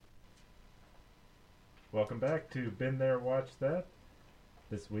Welcome back to Been There, Watch That.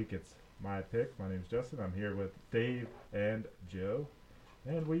 This week it's my pick. My name's Justin. I'm here with Dave and Joe.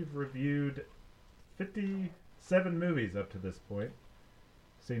 And we've reviewed 57 movies up to this point.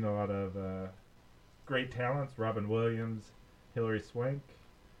 Seen a lot of great talents. Robin Williams, Hilary Swank,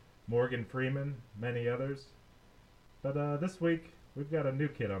 Morgan Freeman, many others. But this week we've got a new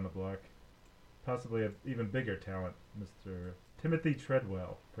kid on the block. Possibly an even bigger talent, Mr. Timothy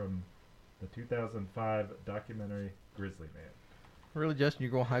Treadwell from the 2005 documentary Grizzly Man. Really, Justin,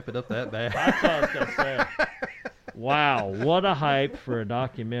 you're going to hype it up that bad? I thought I was going to say, wow, what a hype for a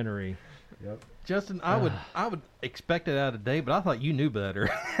documentary. Yep. Justin, I would expect it out of Dave, but I thought you knew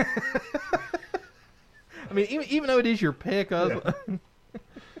better. I mean, even though it is your pick, I was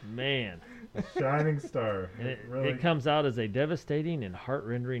Man. A shining star. And it Really. comes out as a devastating and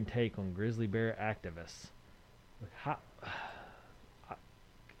heart-rending take on grizzly bear activists.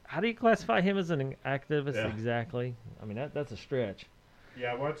 How do you classify him as an activist exactly? I mean, that's a stretch.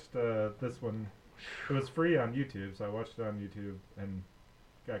 Yeah, I watched this one. It was free on YouTube, so I watched it on YouTube and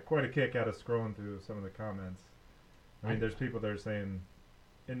got quite a kick out of scrolling through some of the comments. I mean, there's people that are saying,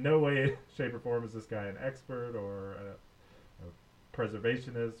 in no way, shape, or form is this guy an expert or a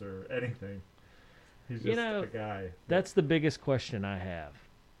preservationist or anything. He's just a guy. That's the biggest question I have.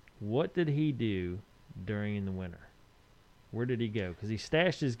 What did he do during the winter? Where did he go? Because he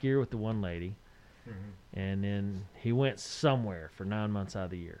stashed his gear with the one lady, and then he went somewhere for 9 months out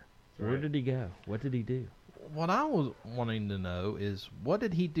of the year. Where did he go? What did he do? What I was wanting to know is, what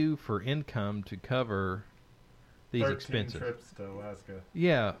did he do for income to cover these 13 expenses? trips to Alaska.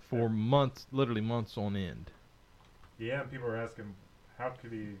 Yeah, for months, literally months on end. Yeah, and people were asking, how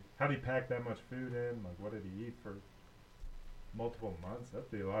did he pack that much food in? Like, what did he eat for multiple months? That'd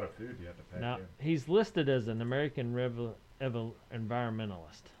be a lot of food you have to pack Now, in. he's listed as an American environmentalist.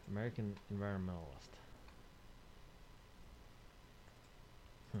 American environmentalist.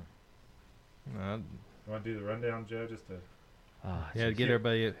 You want to do the rundown, Joe, just to... Yeah, to get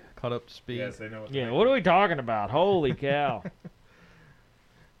everybody caught up to speed. Yes, they know what Yeah, what are we talking about? Holy cow.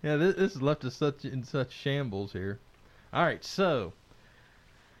 Yeah, this has left us in such shambles here. All right, so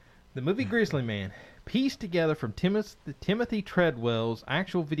the movie Grizzly Man, pieced together from Timothy Treadwell's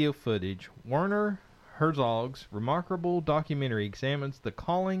actual video footage, Werner Herzog's remarkable documentary examines the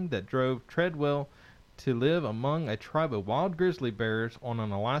calling that drove Treadwell to live among a tribe of wild grizzly bears on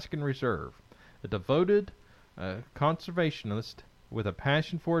an Alaskan reserve. A devoted conservationist with a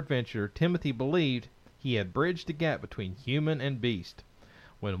passion for adventure, Timothy believed he had bridged the gap between human and beast.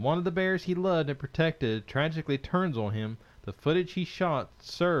 When one of the bears he loved and protected tragically turns on him, the footage he shot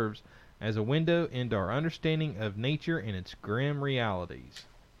serves as a window into our understanding of nature and its grim realities.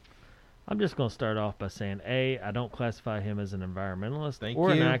 I'm just going to start off by saying, A, I don't classify him as an environmentalist Thank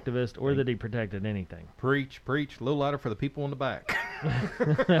or you. an activist or that he protected anything. Preach, a little louder for the people in the back.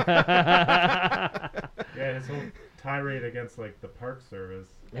 Yeah, his whole tirade against, like, the Park Service.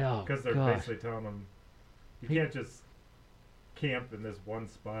 Oh, Because they're gosh. basically telling him, you can't just camp in this one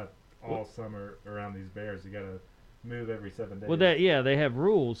spot all summer around these bears. You got to move every 7 days. Well, they have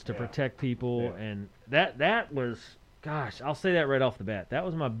rules to Yeah. protect people, Yeah. and that was, gosh, I'll say that right off the bat. That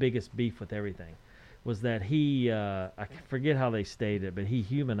was my biggest beef with everything, was that he, I forget how they stated it, but he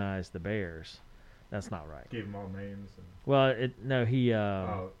humanized the bears. That's not right. Gave them all names. And, Well,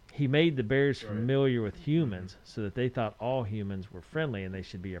 he made the bears Right. familiar with humans so that they thought all humans were friendly and they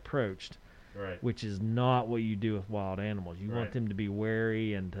should be approached. right. Which is not what you do with wild animals. You want Right. them to be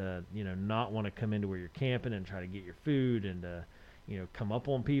wary and to, not want to come into where you're camping and try to get your food and to, come up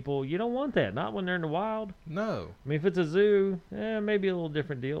on people. You don't want that. Not when they're in the wild. No. I mean, if it's a zoo, maybe a little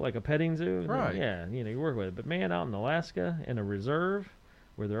different deal, like a petting zoo. Right. Yeah, you work with it. But man, out in Alaska in a reserve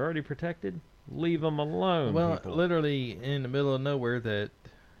where they're already protected, leave them alone. Well, people. literally in the middle of nowhere,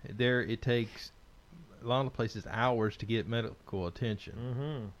 it takes a lot of places hours to get medical attention.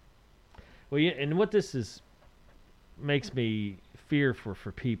 Mm-hmm. Well, yeah, and what this makes me fear for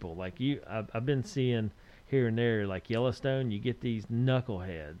people. Like I've been seeing here and there, like Yellowstone, you get these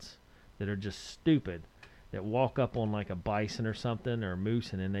knuckleheads that are just stupid, that walk up on like a bison or something or a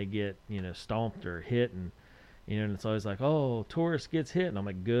moose, and then they get stomped or hit, and and it's always like, oh, tourist gets hit, and I'm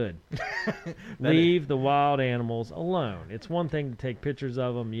like, good. Leave the wild animals alone. It's one thing to take pictures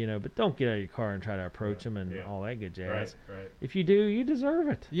of them, but don't get out of your car and try to approach them and all that good jazz. Right. If you do, you deserve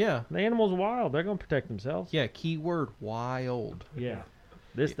it. Yeah. The animal's wild. They're going to protect themselves. Yeah, keyword wild. Yeah.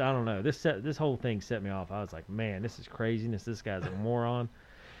 I don't know. This whole thing set me off. I was like, man, this is craziness. This guy's a moron.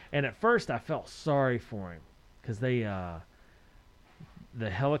 And at first I felt sorry for him because the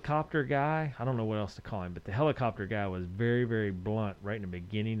helicopter guy, I don't know what else to call him, but the helicopter guy was very, very blunt right in the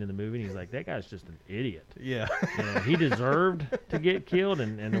beginning of the movie. And he's like, that guy's just an idiot. Yeah. He deserved to get killed,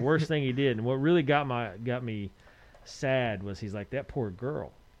 and the worst thing he did, and what really got me sad was he's like, that poor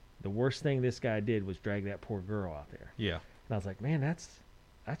girl. The worst thing this guy did was drag that poor girl out there. Yeah. And I was like, man, that's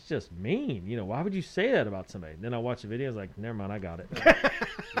just mean. Why would you say that about somebody? And then I watched the video. I was like, never mind, I got it.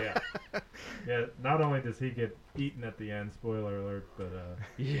 Yeah. Yeah. Not only does he get eaten at the end, spoiler alert, but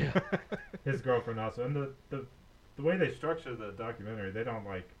Yeah. his girlfriend also. And the way they structure the documentary, they don't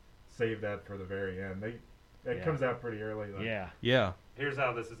like save that for the very end. It Yeah. comes out pretty early. Like, Yeah. Yeah. here's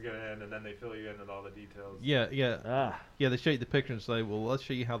how this is gonna end, and then they fill you in with all the details. Yeah. Yeah. Ah. Yeah. They show you the picture and say, well, let's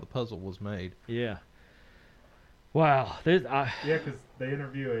show you how the puzzle was made. Yeah. Wow. Yeah, because they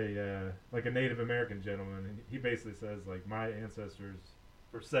interview a Native American gentleman, and he basically says like, my ancestors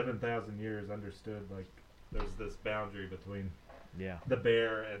for 7,000 years understood like there's this boundary between Yeah. the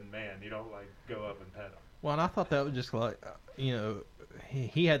bear and man. You don't like go up and pet him. Well, and I thought that was just like,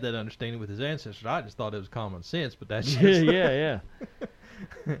 he had that understanding with his ancestors. I just thought it was common sense, but that's just... Yeah.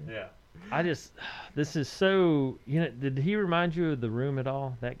 Yeah. This is so, did he remind you of The Room at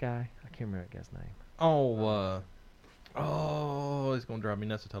all? That guy? I can't remember that guy's name. It's going to drive me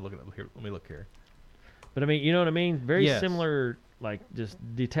nuts to look at that. Here, let me look here. But I mean, you know what I mean? Very Yes. similar, like just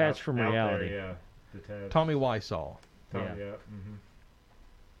detached from Out reality. There, yeah. Detached. Tommy Wiseau. Tommy, Yeah. yeah.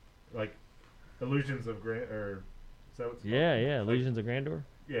 Like illusions of or is that what's Yeah, called? yeah. Like, Illusions of Grandeur.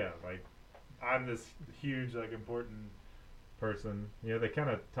 Yeah, like I'm this huge, like important person. They kind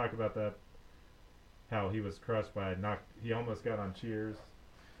of talk about that. How he was crushed by he almost got on Cheers.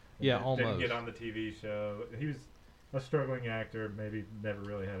 Yeah, Didn't almost. get on the TV show. He was a struggling actor, maybe never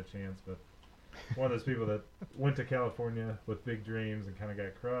really had a chance, but one of those people that went to California with big dreams and kind of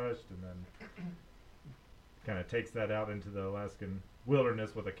got crushed, and then kind of takes that out into the Alaskan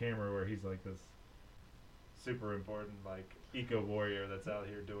wilderness with a camera where he's like this super important, like, eco warrior that's out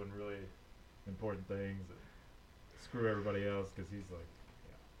here doing really important things and screw everybody else because he's like,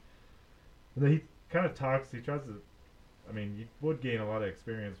 yeah. And then he kind of talks, he tries to, you would gain a lot of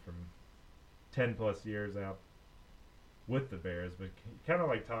experience from 10 plus years out with the bears, but he kind of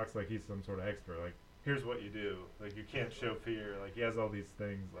like talks like he's some sort of expert. Like, here's what you do. Like, you can't show fear. Like, he has all these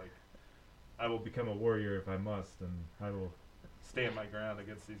things. Like, I will become a warrior if I must, and I will stand my ground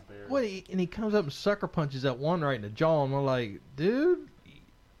against these bears. Well, and he comes up and sucker punches that one right in the jaw, and we're like, dude,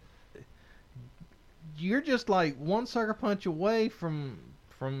 you're just like one sucker punch away from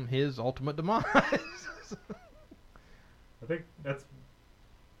his ultimate demise. I think that's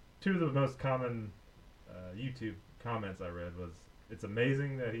two of the most common YouTube comments I read was, it's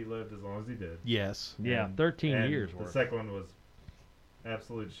amazing that he lived as long as he did. Yes. Yeah, And- 13 and years The worth. second one was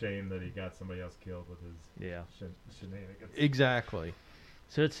absolute shame that he got somebody else killed with his Yeah. shenanigans. Exactly.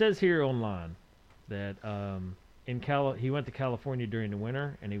 So it says here online that he went to California during the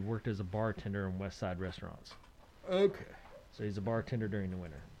winter and he worked as a bartender in West Side restaurants. Okay. So he's a bartender during the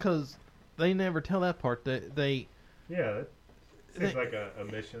winter. Because they never tell that part. They Yeah, that seems like a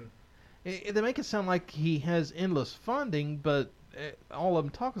mission. they make it sound like he has endless funding, but all of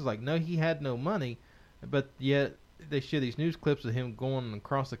them talk is like, no, he had no money. But yet they show these news clips of him going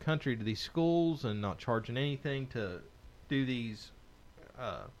across the country to these schools and not charging anything to do these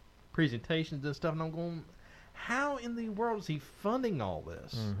presentations and stuff. And I'm going, how in the world is he funding all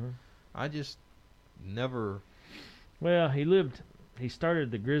this? Mm-hmm. I just never... Well, he started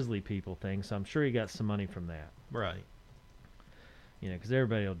the Grizzly People thing, so I'm sure he got some money from that. Right. Because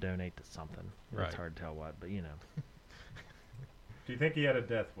everybody will donate to something. Right. It's hard to tell what, but Do you think he had a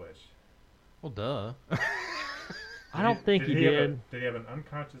death wish? Well, duh. I don't think he did. Did he have an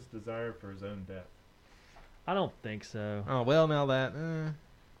unconscious desire for his own death? I don't think so. Oh, well, now that...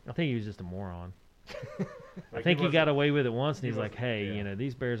 I think he was just a moron. I Like, think he got wasn't- away with it once, and he he's like, wasn't- hey, yeah.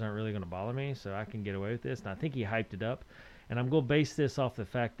 these bears aren't really going to bother me, so I can get away with this. And I think he hyped it up. And I'm going to base this off the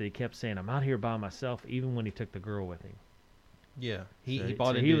fact that he kept saying, I'm out here by myself, even when he took the girl with him. Yeah. He So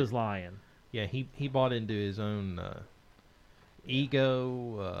bought into... he was lying. Yeah, he bought into his own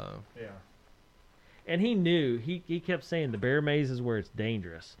ego. Yeah. And he knew, he kept saying the bear maze is where it's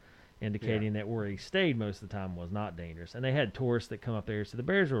dangerous, indicating that where he stayed most of the time was not dangerous. And they had tourists that come up there, so the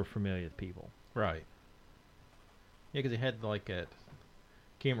bears were familiar with people. Right. Yeah, because he had like that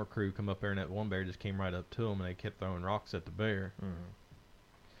camera crew come up there, and that one bear just came right up to him, and they kept throwing rocks at the bear.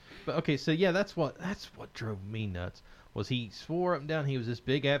 Mm-hmm. But okay, so yeah, that's what drove me nuts. Was he swore up and down he was this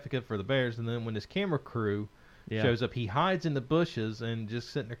big advocate for the bears, and then when this camera crew shows up, he hides in the bushes and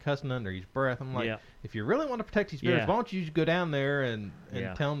just sitting there cussing under his breath. I'm like, if you really want to protect these bears, why don't you just go down there and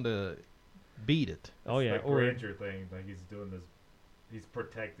tell them to beat it? Oh, yeah. Like Or Ranger thing, like he's doing this he's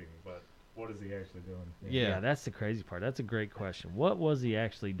protecting, but what is he actually doing? Yeah. that's the crazy part. That's a great question. What was he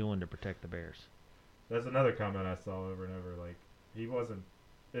actually doing to protect the bears? That's another comment I saw over and over. Like, he wasn't.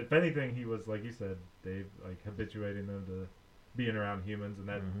 If anything, he was, like you said, Dave, like habituating them to being around humans, and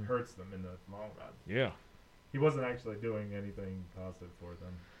that hurts them in the long run. Yeah. He wasn't actually doing anything positive for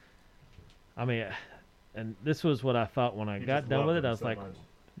them. I mean, and this was what I thought when I He got just done loved with it. them I was so like, much.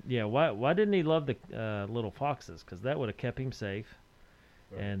 yeah, why didn't he love the little foxes? Because that would have kept him safe,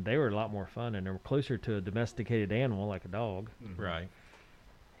 Right. and they were a lot more fun, and they were closer to a domesticated animal like a dog. Mhm. Right.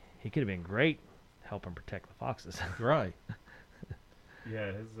 He could have been great helping protect the foxes. Right.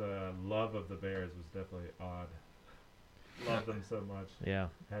 Yeah, his love of the bears was definitely odd. Loved them so much. Yeah.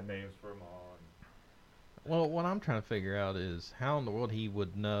 Had names for them all. Well, what I'm trying to figure out is how in the world he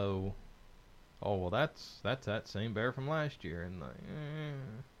would know. Oh well, that's that same bear from last year, and like,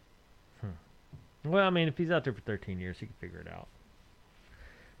 Well, I mean, if he's out there for 13 years, he can figure it out.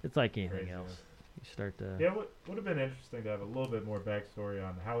 It's like anything Craziness. else. You start to. Yeah, would have been interesting to have a little bit more backstory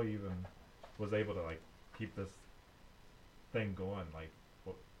on how he even was able to like keep this thing going. Like,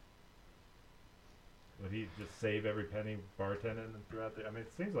 what, would he just save every penny bartending and throughout the? I mean,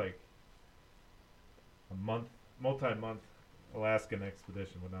 it seems like a multi-month Alaskan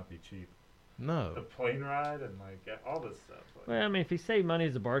expedition would not be cheap. no. The plane ride and like all this stuff. Like, Well, I mean, if you save money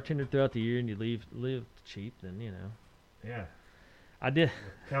as a bartender throughout the year and you live cheap, then you know. yeah, I did.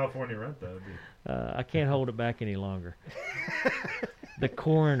 California rent though. Would be, I can't hold it back any longer. The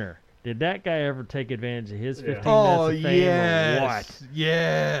coroner. Did that guy ever take advantage of his Yeah. 15 Oh minutes of fame yes. or what?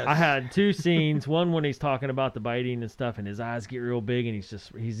 Yes. I had two scenes. One when he's talking about the biting and stuff, and his eyes get real big, and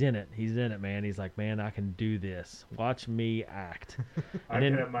he's in it. He's in it, man. He's like, man, I can do this. Watch me act. I And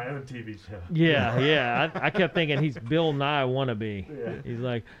can then- have my own TV show. Yeah, yeah. I kept thinking he's Bill Nye wannabe. Yeah. He's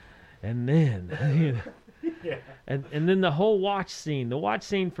like, and then, you know, Yeah. and then the whole watch scene. The watch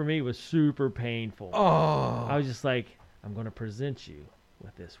scene for me was super painful. Oh. I was just like, I'm gonna present you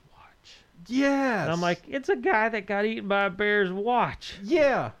with this watch. yes. And I'm like, it's a guy that got eaten by a bear's watch.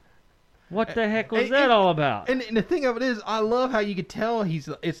 yeah. What the heck was And- that and- all about? And the thing of it is, I love how you could tell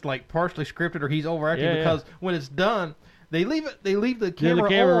it's like partially scripted or he's overacting Yeah, yeah. because when it's done, they leave the Yeah, camera, the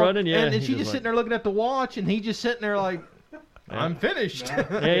camera on, running, yeah, and then he she's just just like- sitting there looking at the watch, and he just sitting there like, Yeah. I'm finished.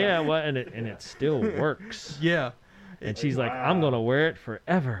 yeah. Well, and it still works. yeah, And she's like, Wow. I'm gonna wear it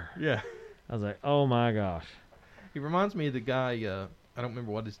forever. yeah. I was like, oh my gosh. He reminds me of the guy. I don't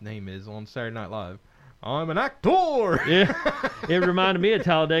remember what his name is on Saturday Night Live. I'm an actor. Yeah, it reminded me of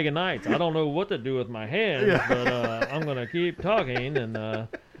Talladega Nights. I don't know what to do with my hands, Yeah. but I'm gonna keep talking. And I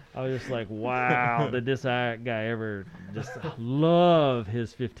was just like, wow, did this guy ever just love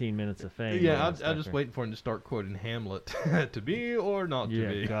his 15 minutes of fame? Yeah, and I stuff just there. waiting for him to start quoting Hamlet, to be or not to Yeah,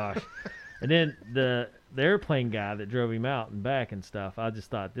 be. gosh. And then the airplane guy that drove him out and back and stuff, I just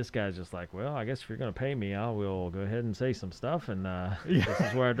thought this guy's just like, well, I guess if you're going to pay me, I will go ahead and say some stuff. And this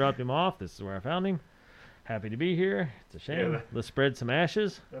is where I dropped him off. This is where I found him. Happy to be here. It's a shame. that- Let's spread some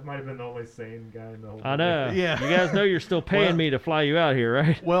ashes. That might have been the only sane guy in the whole. I know. Yeah. You guys know you're still paying Well- me to fly you out here,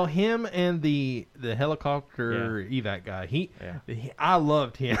 right? Well, him and the helicopter evac guy, he, I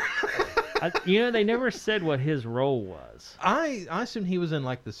loved him. They never said what his role was. I assumed he was in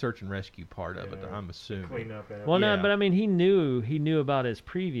like the search and rescue part of it. Yeah. I'm assuming. Clean up after. Well, Yeah. no, but I mean, he knew about his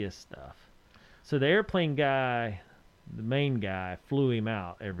previous stuff. So the airplane guy, the main guy, flew him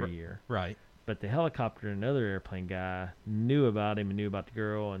out every year. Right. But the helicopter and another airplane guy knew about him and knew about the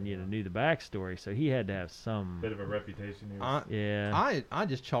girl and knew the backstory. So he had to have some. Bit of a reputation. He was, Yeah. I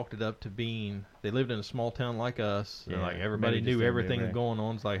just chalked it up to being they lived in a small town like us. And Yeah, like everybody maybe just knew didn't everything do that. going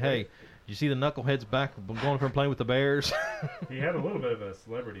on. It's like, hey, you see the knuckleheads back going from playing with the Bears? he had a little bit of a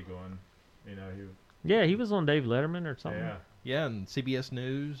celebrity going. You know, Yeah, he was on Dave Letterman or something. yeah. Yeah, and CBS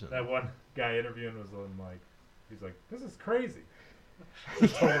News. And, That one guy interviewing was on like, he's like, this is crazy.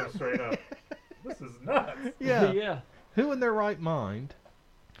 Just told him straight up, this is nuts. yeah. Yeah. Who in their right mind?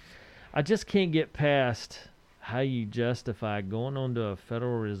 I just can't get past how you justify going onto a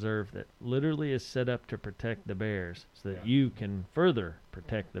Federal Reserve that literally is set up to protect the bears so that Yeah. you can further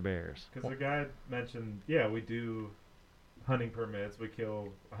protect the bears. Because the guy mentioned, yeah, we do hunting permits. We kill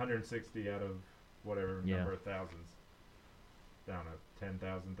 160 out of whatever Yeah. number of thousands. Down to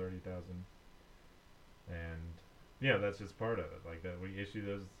 10,000, 30,000. And, yeah, that's just part of it. Like, that we issue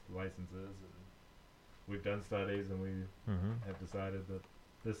those licenses, and we've done studies, and we Mm-hmm. have decided that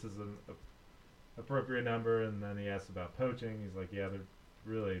this is an appropriate number. And then he asked about poaching. He's like, yeah,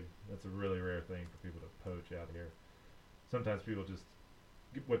 that's a really rare thing for people to poach out here. Sometimes people just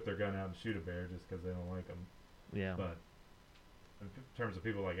whip their gun out and shoot a bear just because they don't like them. Yeah. But in terms of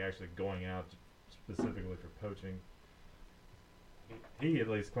people like actually going out specifically for poaching, he at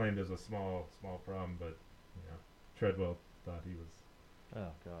least claimed it was a small problem, but Treadwell thought he was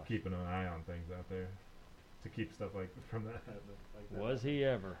Oh gosh. keeping an eye on things out there to keep stuff like from that happening. Like that. Was he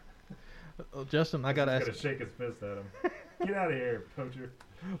ever? Justin, I gotta He's ask. gonna shake his fist at him. Get out of here, poacher.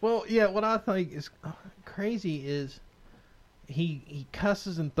 Well, yeah, what I think is crazy is he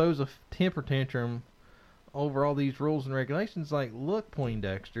cusses and throws a temper tantrum over all these rules and regulations. Like, look,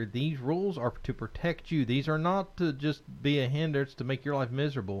 Poindexter, these rules are to protect you. These are not to just be a hindrance to make your life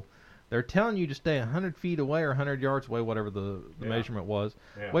miserable. They're telling you to stay 100 feet away or 100 yards away, whatever the measurement was,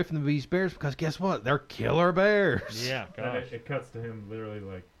 away from these bears, because guess what? They're killer bears. Yeah, And gosh. it cuts to him literally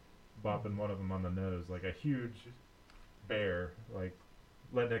like bopping one of them on the nose, like a huge bear, like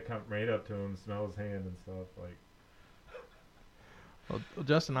letting it come right up to him, smell his hand and stuff. Like, Well,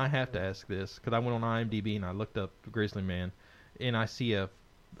 Justin, I have to ask this because I went on IMDb and I looked up Grizzly Man, and I see a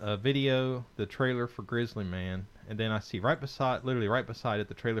video, the trailer for Grizzly Man, and then I see literally right beside it,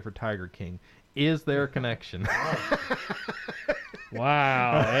 the trailer for Tiger King. Is there a connection?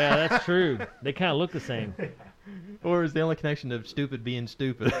 Wow. Yeah, that's true. They kind of look the same. Or is the only connection of stupid being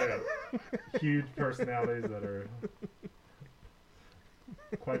stupid? huge personalities that are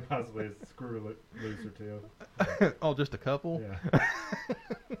quite possibly a screw loose or two. Oh, just a couple? Yeah.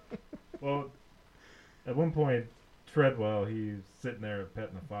 Well, at one point, Treadwell, he's sitting there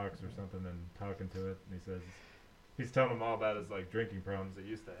petting a fox or something and talking to it, and he says he's telling him all about his like drinking problems he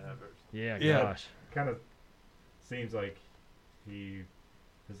used to have. Yeah, Yeah. gosh. Kind of seems like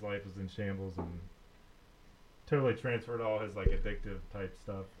his life was in shambles and totally transferred all his like addictive type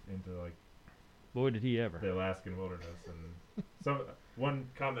stuff into like Boy, did he ever. the Alaskan wilderness. And one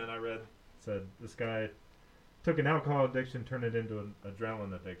comment I read said this guy took an alcohol addiction, turned it into an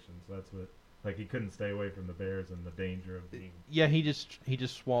adrenaline addiction. So that's what, like, he couldn't stay away from the bears and the danger of being. Yeah, he just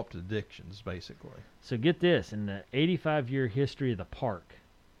swapped addictions basically. So get this, in the 85-year history of the park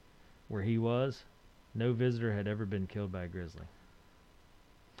where he was, no visitor had ever been killed by a grizzly.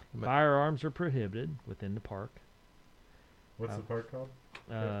 But- Firearms are prohibited within the park. What's the park called?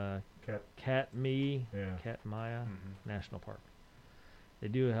 Cat. Katmai Yeah. Mm-hmm. National Park. They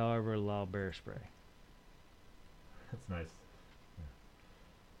do, however, allow bear spray. That's nice.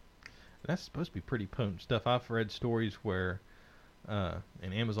 That's supposed to be pretty potent stuff. I've read stories where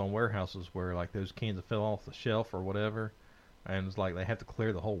in Amazon warehouses where like those cans that fell off the shelf or whatever, and it's like they have to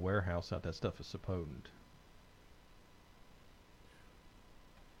clear the whole warehouse out. That stuff is so potent.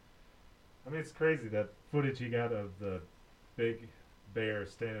 I mean, it's crazy that footage he got of the big bear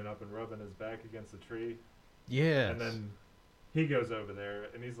standing up and rubbing his back against a tree. Yeah. And then he goes over there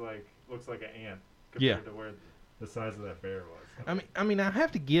and he's like, looks like an ant compared to where the size of that bear was. I mean, I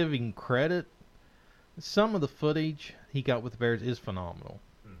have to give him credit. Some of the footage he got with the bears is phenomenal,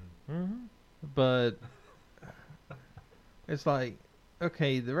 Mm-hmm. but it's like,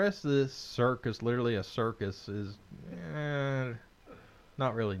 okay, the rest of this circus, literally a circus, is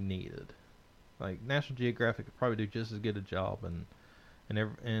not really needed. Like National Geographic could probably do just as good a job, and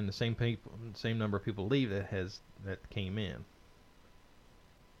the same number of people leave that came in.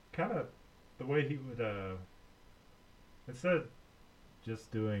 Kind of the way he would, instead of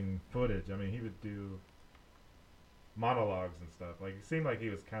just doing footage, I mean, he would do monologues and stuff. Like, it seemed like he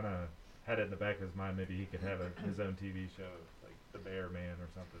was kind of had it in the back of his mind, maybe he could have his own TV show, like The Bear Man or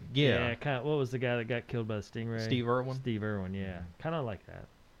something. Yeah, kind of. What was the guy that got killed by the stingray? Steve Irwin. Steve Irwin, yeah. Mhm. Kind of like that.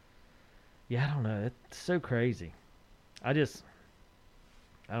 Yeah, I don't know. It's so crazy. I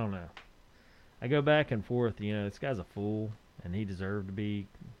don't know. I go back and forth. This guy's a fool, and he deserved to be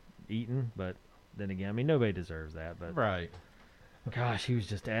eaten. But then again, I mean, nobody deserves that. But Right. gosh, he was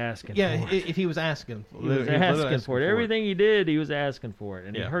just asking Yeah, for it. if he was asking, He was asking for it. Everything he did, he was asking for it,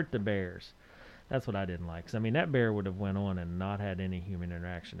 and he Yeah. hurt the bears. That's what I didn't like. 'Cause, I mean, that bear would have went on and not had any human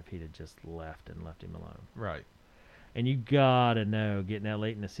interaction if he'd have just left him alone. Right. And you gotta know, getting that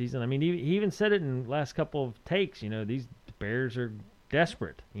late in the season. I mean, he even said it in the last couple of takes. These bears are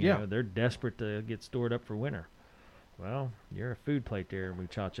desperate. They're desperate to get stored up for winter. Well, you're a food plate there,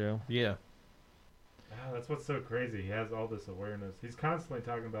 muchacho. Yeah. Ah, that's what's so crazy. He has all this awareness. He's constantly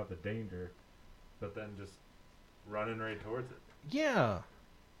talking about the danger, but then just running right towards it. Yeah.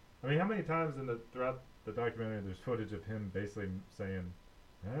 I mean, how many times throughout the documentary there's footage of him basically saying,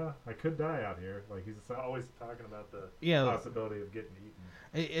 "Yeah, I could die out here." Like, he's always talking about the possibility of getting eaten.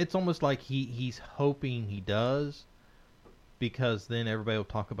 It's almost like he's hoping he does, because then everybody will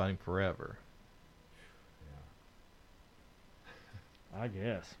talk about him forever. Yeah. I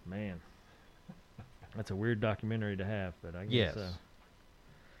guess, man. That's a weird documentary to have, but I guess Yes. so.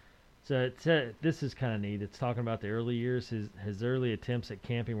 So this is kind of neat. It's talking about the early years. His early attempts at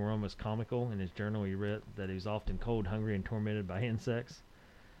camping were almost comical. In his journal, he wrote that he was often cold, hungry, and tormented by insects.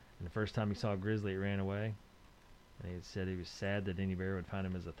 And the first time he saw a grizzly, it ran away. And he said he was sad that any bear would find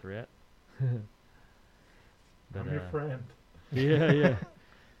him as a threat. I'm your friend. Yeah.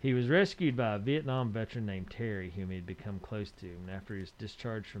 He was rescued by a Vietnam veteran named Terry, whom he had become close to. And after he was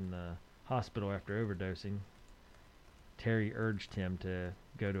discharged from the hospital after overdosing, Terry urged him to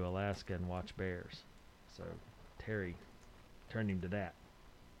go to Alaska and watch bears. So Terry turned him to that.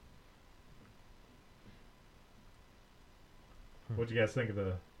 What'd you guys think of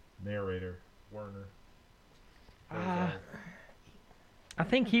the narrator, Werner? I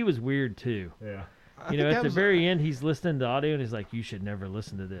think he was weird too. Yeah. You know, at the very end, he's listening to audio and he's like, "You should never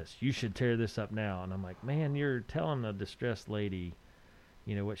listen to this. You should tear this up now." And I'm like, "Man, you're telling a distressed lady,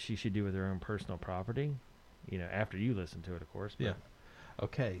 you know, what she should do with her own personal property." You know, after you listen to it, of course. But Yeah.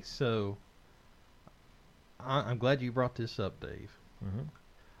 Okay, so I'm glad you brought this up, Dave.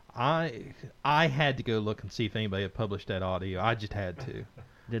 Mm-hmm. I had to go look and see if anybody had published that audio. I just had to.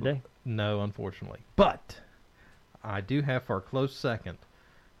 Did they? No, unfortunately. But I do have for a close second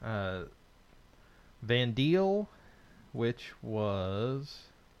Van Deel, which was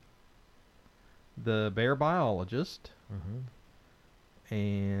the bear biologist, Mm-hmm.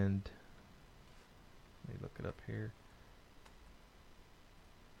 and let me look it up here.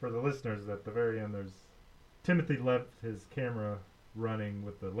 For the listeners, at the very end, there's Timothy left his camera running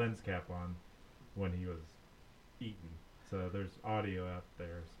with the lens cap on when he was eaten. So there's audio out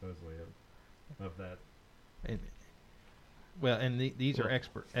there, supposedly, of that. And these are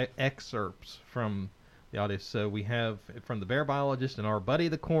excerpts from the audio. So we have from the bear biologist and our buddy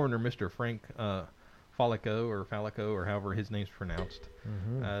the coroner, Mr. Frank Fallico or however his name's pronounced.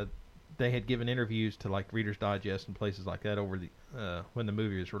 Mm-hmm. They had given interviews to like Reader's Digest and places like that over the when the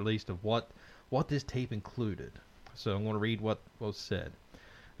movie was released of what this tape included. So I'm going to read what was said.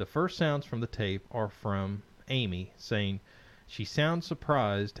 The first sounds from the tape are from Amy saying she sounds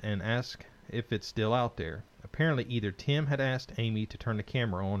surprised and asks if it's still out there. Apparently either Tim had asked Amy to turn the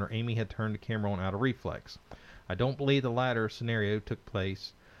camera on or Amy had turned the camera on out of reflex. I don't believe the latter scenario took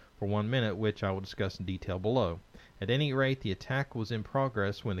place for 1 minute, which I will discuss in detail below. At any rate, the attack was in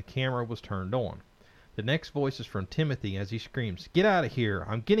progress when the camera was turned on. The next voice is from Timothy as he screams, "Get out of here!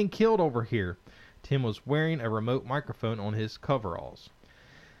 I'm getting killed over here!" Tim was wearing a remote microphone on his coveralls.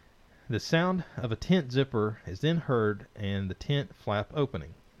 The sound of a tent zipper is then heard and the tent flap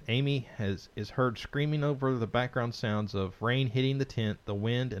opening. Amy is heard screaming over the background sounds of rain hitting the tent, the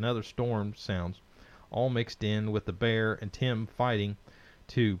wind, and other storm sounds, all mixed in with the bear and Tim fighting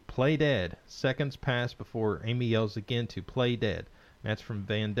to play dead. Seconds pass before Amy yells again to play dead. That's from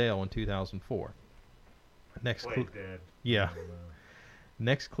Van Dale in 2004. Next clip. Dead. Yeah.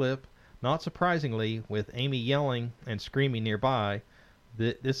 Next clip. Not surprisingly, with Amy yelling and screaming nearby,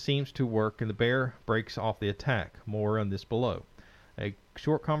 this seems to work and the bear breaks off the attack. More on this below. A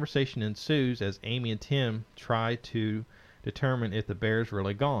short conversation ensues as Amy and Tim try to determine if the bear is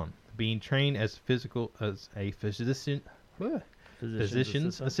really gone. Being trained as a physician's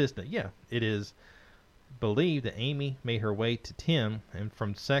assistant. Yeah, it is believed that Amy made her way to Tim, and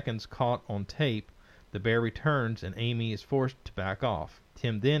from seconds caught on tape, the bear returns and Amy is forced to back off.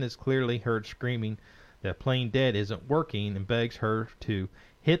 Tim then is clearly heard screaming that playing dead isn't working and begs her to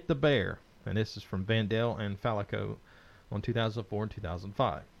hit the bear. And this is from Van Dale and Fallico on 2004 and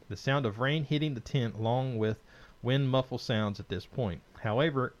 2005. The sound of rain hitting the tent along with wind muffle sounds at this point.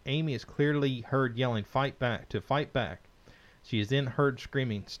 However, Amy is clearly heard yelling fight back. She is then heard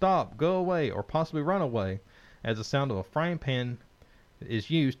screaming, "Stop, go away," or possibly run away, as the sound of a frying pan is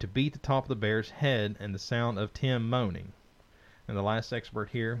used to beat the top of the bear's head and the sound of Tim moaning. And the last expert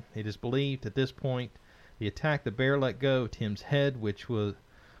here, it is believed at this point the attack the bear let go of Tim's head, which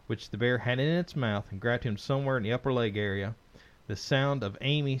the bear had in its mouth, and grabbed him somewhere in the upper leg area. The sound of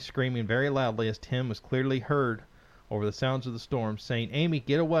Amy screaming very loudly as Tim was clearly heard over the sounds of the storm, saying, "Amy,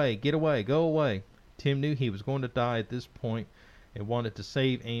 get away, go away." Tim knew he was going to die at this point and wanted to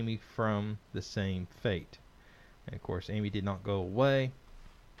save Amy from the same fate. And of course, Amy did not go away.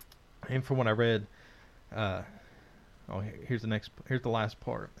 And from what I read, here's the last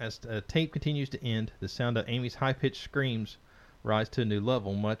part. As the tape continues to end, the sound of Amy's high-pitched screams rise to a new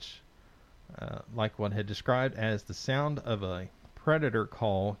level, much like what had described as the sound of a predator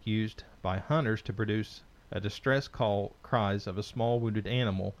call used by hunters to produce a distress cries of a small wounded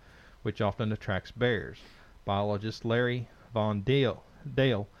animal, which often attracts bears. Biologist Larry Von Dale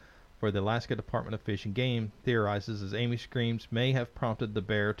for the Alaska Department of Fish and Game theorizes as Amy's screams may have prompted the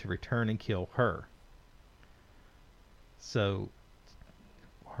bear to return and kill her. So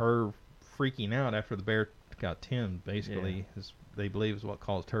her freaking out after the bear got Tim, basically, they believe is what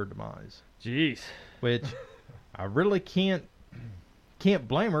caused her demise. Jeez. Which I really can't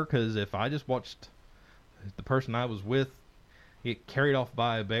blame her, because if I just watched the person I was with get carried off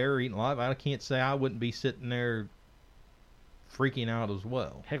by a bear eaten alive, I can't say I wouldn't be sitting there freaking out as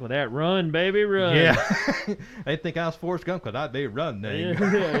well. Heck with that. Run, baby, run. Yeah. They'd think I was Forrest Gump because I'd be running.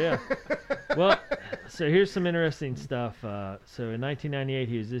 Yeah. Well, so here's some interesting stuff. So in 1998,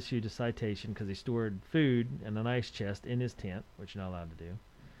 he was issued a citation because he stored food in an ice chest in his tent, which you're not allowed to do.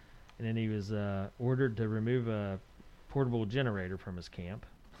 And then he was ordered to remove a portable generator from his camp.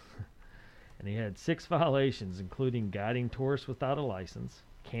 And he had 6 violations, including guiding tourists without a license,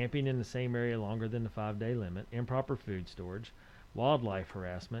 camping in the same area longer than the 5-day limit, improper food storage, wildlife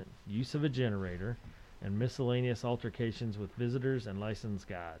harassment, use of a generator, and miscellaneous altercations with visitors and licensed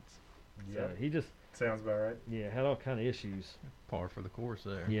guides. Yeah. So he just Sounds about right. had all kind of issues. Par for the course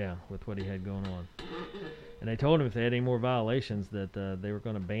there. Yeah, with what he had going on. And they told him if they had any more violations that they were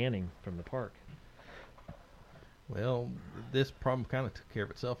going to ban him from the park. Well, this problem kind of took care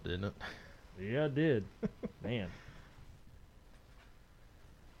of itself, didn't it? Yeah, it did. Man.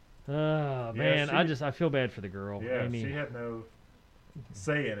 Oh, man. I feel bad for the girl. Yeah, Amy. she had no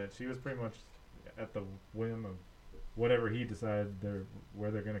say in it. She was pretty much at the whim of whatever he decided where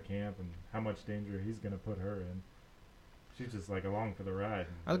they're going to camp and how much danger he's going to put her in. She's just like along for the ride.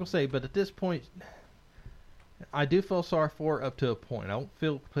 I was going to say, but at this point, I do feel sorry for her up to a point. I don't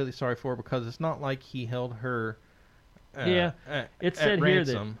feel completely sorry for her because it's not like he held her it said here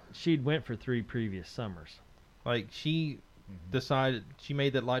ransom. that she'd went for 3 previous summers. Like, she decided, she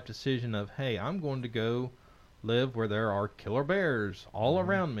made that life decision of, hey, I'm going to go live where there are killer bears all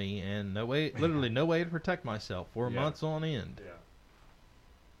around me and literally no way to protect myself for months on end.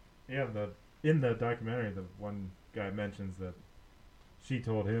 Yeah, in the documentary, the one guy mentions that she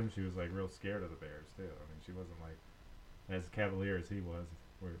told him she was like real scared of the bears too. I mean, she wasn't like as cavalier as he was.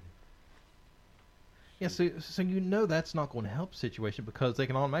 Yeah, so you know that's not going to help the situation because they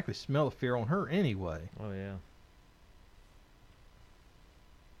can automatically smell the fear on her anyway. Oh, yeah.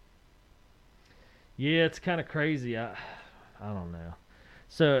 Yeah, it's kind of crazy. I don't know.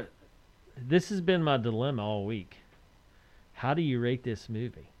 So this has been my dilemma all week. How do you rate this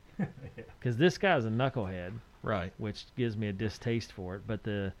movie? Because this guy's a knucklehead, right? Which gives me a distaste for it. But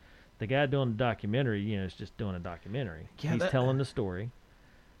the guy doing the documentary, is just doing a documentary. Yeah, he's telling the story,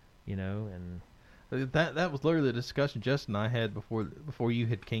 and that was literally the discussion Justin and I had before you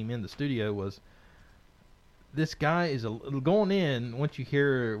had came in the studio was. This guy is going in, once you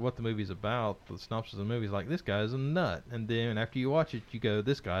hear what the movie's about, the synopsis of the movie is like, this guy's a nut. And then after you watch it, you go,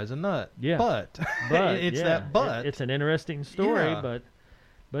 this guy's a nut. Yeah. But it's that but. It's an interesting story,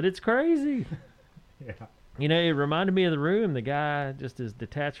 but it's crazy. Yeah. It reminded me of The Room. The guy just is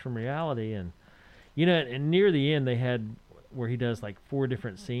detached from reality. And, and near the end, they had where he does like 4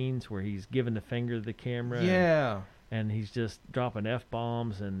 different scenes where he's giving the finger to the camera. Yeah. And he's just dropping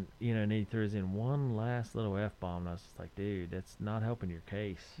F-bombs and he throws in one last little F-bomb. And I was just like, dude, that's not helping your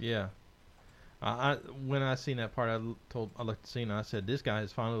case. Yeah. When I seen that part, I looked at the scene and I said, this guy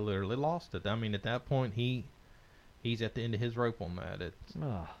has finally literally lost it. I mean, at that point, he's at the end of his rope on that.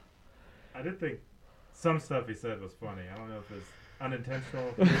 I did think some stuff he said was funny. I don't know if it's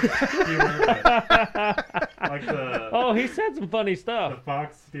unintentional humor, but like he said some funny stuff. The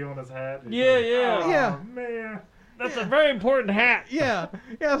fox stealing his hat. Yeah. Oh, man. That's a very important hat. Yeah.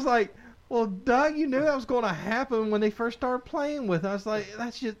 I was like, well, Doug, you knew that was going to happen when they first started playing with it. I was like,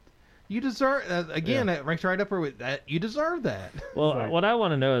 that's just, you deserve, again, that ranks right up there with that. You deserve that. Well, what I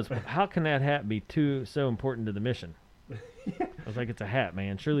want to know is, how can that hat be so important to the mission? I was like, it's a hat,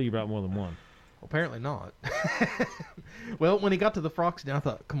 man. Surely you brought more than one. Apparently not. Well, when he got to the frogs down, I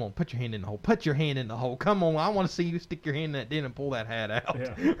thought, come on, put your hand in the hole. Put your hand in the hole. Come on, I want to see you stick your hand in that den and pull that hat out.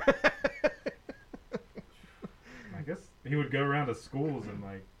 Yeah. I guess he would go around to schools and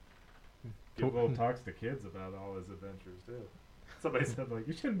like give little talks to kids about all his adventures too. Somebody said like,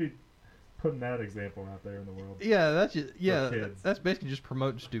 you shouldn't be putting that example out there in the world. Yeah, that's just kids. That's basically just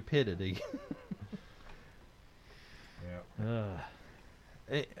promoting stupidity. Yeah.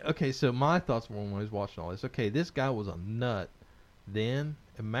 Okay, so my thoughts were when I was watching all this. Okay, this guy was a nut. Then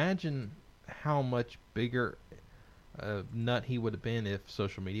imagine how much bigger nut he would have been if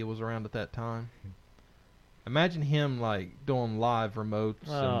social media was around at that time. Imagine him like doing live remotes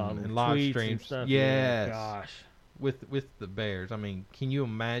and live streams. And stuff. Yes. Yeah, gosh. With the Bears. I mean, can you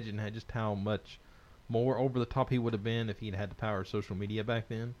imagine just how much more over the top he would have been if he'd had the power of social media back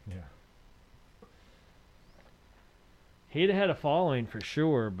then? Yeah. He'd have had a following for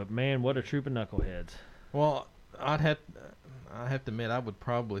sure, but man, what a troop of knuckleheads. Well, I have to admit, I would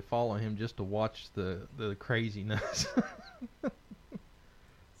probably follow him just to watch the craziness.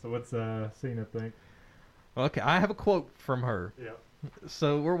 So what's Cena think? Okay, I have a quote from her. Yeah.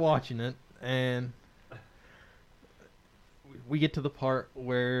 So we're watching it, and we get to the part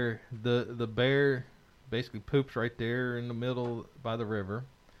where the bear basically poops right there in the middle by the river.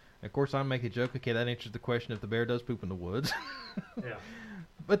 Of course, I make a joke. Okay, that answers the question if the bear does poop in the woods. Yeah.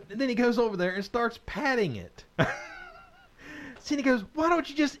 But then he goes over there and starts patting it. So he goes, "Why don't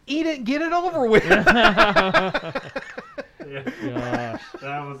you just eat it and get it over with?" Yeah. Gosh.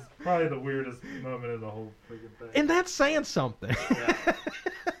 That was probably the weirdest moment of the whole freaking thing. And that's saying something. Yeah.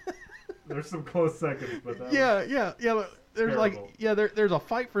 There's some close seconds, but that Yeah. There's terrible. there's a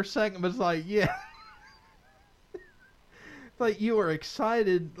fight for a second, but it's like, yeah. It's like you are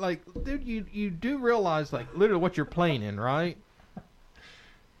excited, like, dude, you do realize, like, literally what you're playing in, right?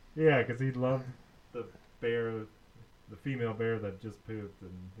 Yeah, because he loved the bear, the female bear that just pooped,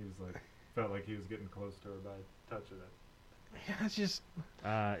 and he was like, felt like he was getting close to her by touching it. Yeah, it's just,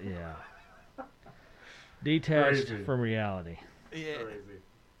 Yeah. Detached Crazy. from reality. yeah, Crazy.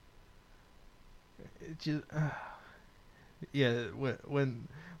 it just, yeah.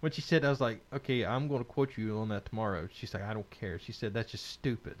 When she said, I was like, okay, I'm going to quote you on that tomorrow. She's like, I don't care. She said, that's just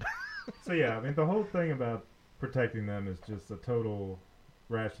stupid. So yeah, I mean, the whole thing about protecting them is just a total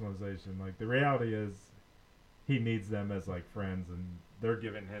rationalization. Like, the reality is, he needs them as like friends, and they're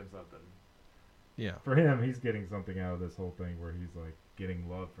giving him something. Yeah. For him, he's getting something out of this whole thing where he's like getting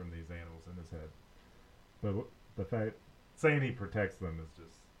love from these animals in his head. But the fact saying he protects them is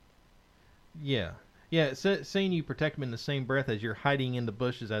just Yeah. Saying you protect them in the same breath as you're hiding in the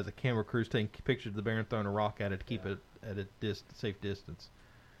bushes as a camera crew's taking pictures of the bear and throwing a rock at it to keep it at a safe distance.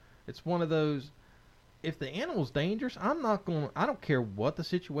 It's one of those. If the animal's dangerous, I don't care what the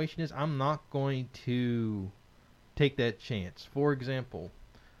situation is. I'm not going to take that chance. For example,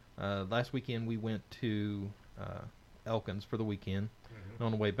 last weekend we went to Elkins for the weekend. And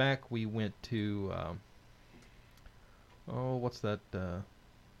on the way back, we went to what's that? The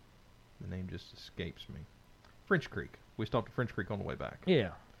name just escapes me. French Creek. We stopped at French Creek on the way back. Yeah.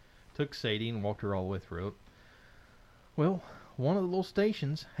 Took Sadie and walked her all the way through it. Well, one of the little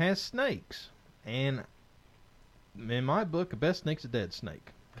stations has snakes. And in my book, the best snake's a dead snake.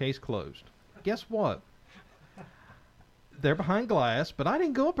 Case closed. Guess what? They're behind glass, but I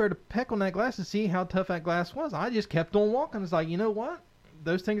didn't go up there to peck on that glass and see how tough that glass was. I just kept on walking. It's like, you know what?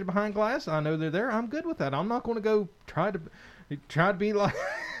 Those things are behind glass. I know they're there. I'm good with that. I'm not going to go try to be like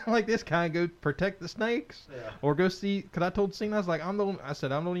like this guy and go protect the snakes. yeah. Or go see, because I told Cena, I was like, I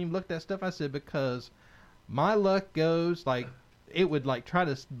don't even look at that stuff. I said, because my luck goes, like, it would, like, try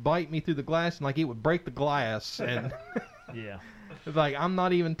to bite me through the glass, and, like, it would break the glass. And Yeah. it's like, I'm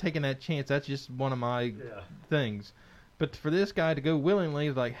not even taking that chance. That's just one of my Yeah. things. But for this guy to go willingly,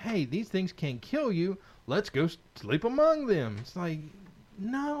 like, hey, these things can kill you. Let's go sleep among them. It's like,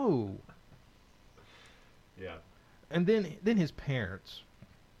 no. Yeah. And then his parents.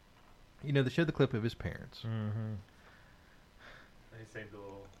 You know, they showed the clip of his parents. Mm-hmm. He seemed a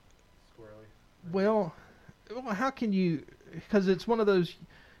little squirrely. Well, how can you? Because it's one of those.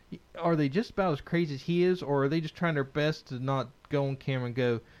 Are they just about as crazy as he is, or are they just trying their best to not go on camera and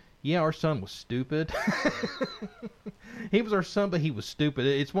go, "Yeah, our son was stupid. He was our son, but he was stupid."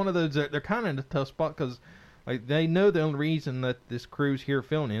 It's one of those. They're kind of in a tough spot because, like, they know the only reason that this crew's here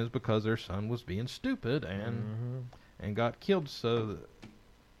filming is because their son was being stupid and got killed. So.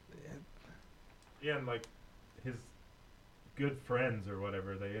 Yeah, and like his good friends or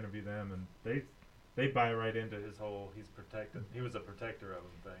whatever, they interview them, and they buy right into his whole he was a protector of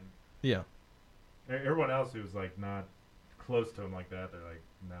them thing. Yeah. Everyone else who's like not close to him like that, they're like,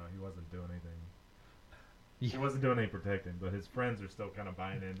 no, he wasn't doing anything. Yeah. He wasn't doing any protecting, but his friends are still kind of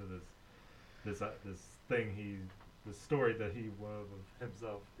buying into this thing this story that he wove of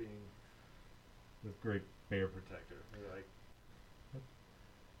himself being this great bear protector. They're like,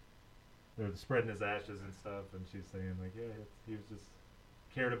 they're spreading his ashes and stuff, and she's saying like, yeah, he was just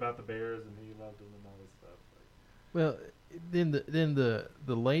cared about the bears and he loved them and all this stuff. Like, Well, then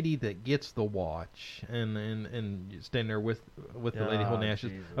the lady that gets the watch and standing there with the lady holding the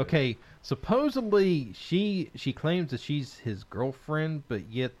ashes. Jesus. Okay, supposedly she claims that she's his girlfriend, but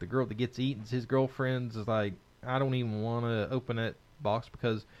yet the girl that gets eaten is his girlfriend. Is like, I don't even want to open that box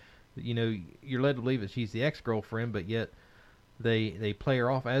because, you know, you're led to believe that she's the ex-girlfriend, but yet they play her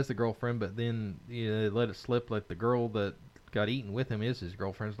off as the girlfriend, but then, you know, they let it slip like the girl that got eaten with him is his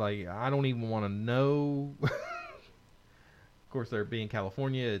girlfriend. It's like, I don't even want to know. Of course, they're being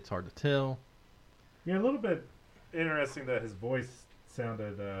California. It's hard to tell. yeah, a little bit interesting that his voice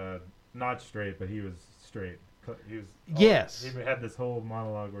sounded not straight, but he was straight. he was. Yes. He had this whole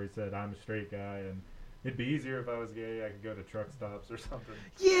monologue where he said, "I'm a straight guy, and it'd be easier if I was gay. I could go to truck stops or something."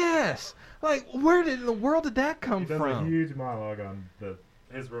 Yes. Like, where in the world did that come He does from? a huge monologue on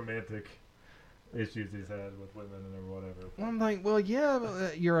his romantic issues he's had with women or whatever. I'm like, well,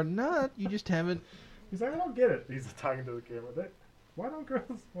 yeah, you're a nut. You just haven't. He's like, I don't get it. He's talking to the camera. Why don't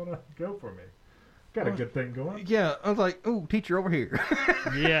girls want to go for me? Got a good thing going. Yeah, I was like, ooh, teacher over here.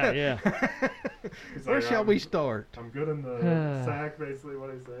 Yeah. He's Where like, shall we start? I'm good in the sack, basically what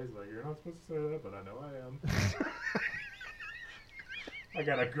he says. He's like, you're not supposed to say that, but I know I am. I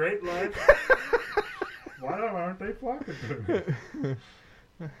got a great life. Why aren't they flocking to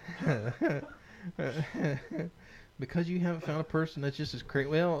me? Because you haven't found a person that's just as crazy.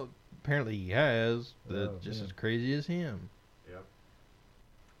 Well, apparently he has. That's Oh, just man. as crazy as him. Yep.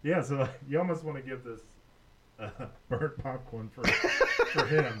 Yeah, so you almost want to give this burnt popcorn for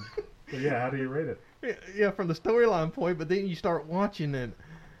him. But yeah, how do you rate it? Yeah, from the storyline point, but then you start watching it.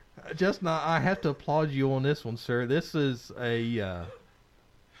 Justin, I have to applaud you on this one, sir. This is a...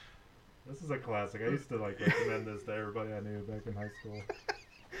 This is a classic. I used to recommend this to everybody I knew back in high school.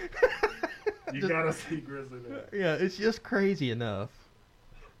 You gotta see Grizzly Man. Yeah, it's just crazy enough.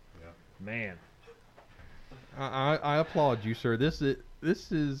 Yeah. Man. I applaud you, sir. This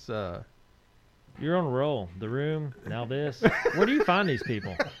is You're on a roll. The Room, now this. Where do you find these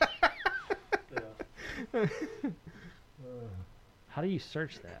people? Yeah. How do you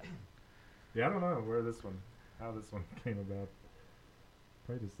search that? Yeah, I don't know how this one came about.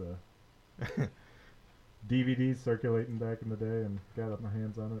 Probably just DVDs circulating back in the day and got my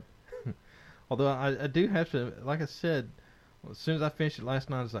hands on it. although I do have to, like I said, as soon as I finished it last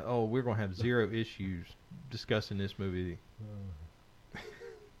night, I was like, oh, we're going to have 0 issues discussing this movie. I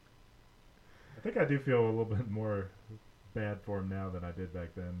think I do feel a little bit more bad for him now than I did back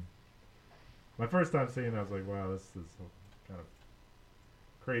then. My first time seeing it, I was like, wow, this is kind of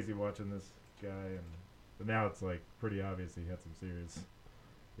crazy watching this guy. But now it's pretty obvious he had some serious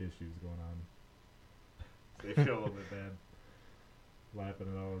issues going on. So you feel a little bit bad laughing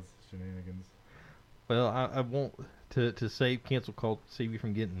at all his shenanigans. Well, I won't, to save save you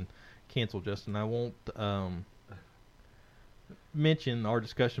from getting canceled, Justin, I won't mention our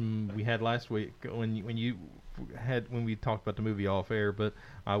discussion we had last week when we talked about the movie off air, but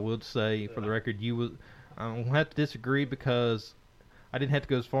I would say for the record I don't have to disagree because I didn't have to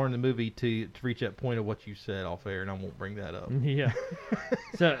go as far in the movie to reach that point of what you said off air, and I won't bring that up. Yeah.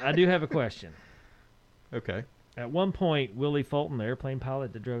 So I do have a question. Okay. At one point, Willie Fulton, the airplane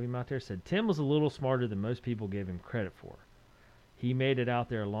pilot that drove him out there, said Tim was a little smarter than most people gave him credit for. He made it out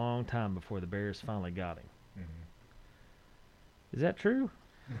there a long time before the Bears finally got him. Mm-hmm. Is that true?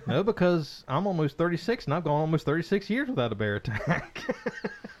 No, because I'm almost 36, and I've gone almost 36 years without a bear attack.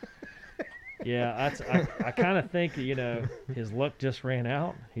 Yeah, I kind of think that, his luck just ran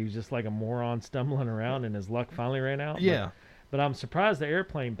out. He was just like a moron stumbling around, and his luck finally ran out. Yeah. But I'm surprised the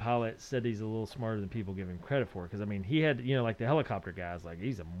airplane pilot said he's a little smarter than people give him credit for. Because, I mean, he had, like the helicopter guy's like,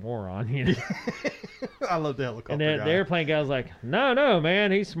 he's a moron. I love the helicopter And guy. the airplane guy's like, no,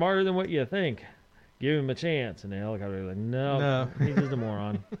 man, he's smarter than what you think. Give him a chance. And the helicopter guy's like, no, he's just a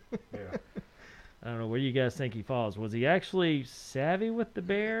moron. Yeah. I don't know. Where do you guys think he falls? Was he actually savvy with the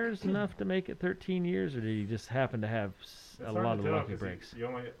Bears enough to make it 13 years? Or did he just happen to have a lot of lucky breaks?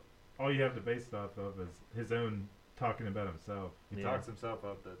 All you have to base it off of is his own talking about himself. He talks himself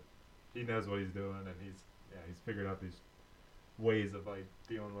up that he knows what he's doing, and he's figured out these ways of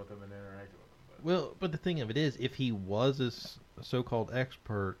dealing with them and interacting with them. Well, but the thing of it is, if he was a so-called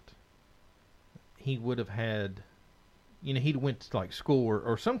expert, he would have had, he'd went to school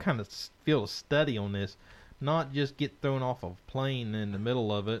or some kind of field of study on this, not just get thrown off a plane in the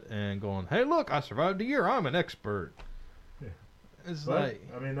middle of it and going, hey, look, I survived a year, I'm an expert. Yeah. It's But,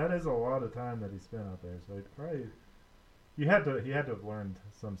 that is a lot of time that he spent out there, so he had to have learned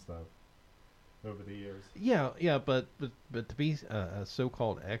some stuff over the years. Yeah, but to be a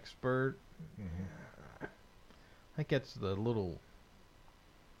so-called expert, Mm-hmm. I think that's a little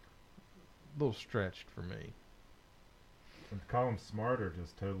stretched for me. And to call him smart or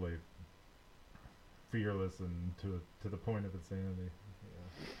just totally fearless and to the point of insanity.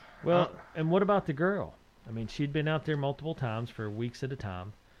 Yeah. Well, and what about the girl? I mean, she'd been out there multiple times for weeks at a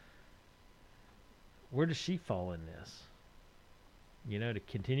time. Where does she fall in this? To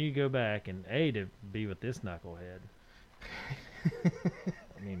continue to go back and to be with this knucklehead.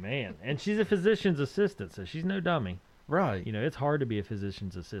 I mean, man. And she's a physician's assistant, so she's no dummy. Right. It's hard to be a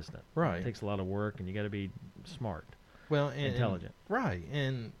physician's assistant. Right. It takes a lot of work, and you got to be smart, intelligent. Right.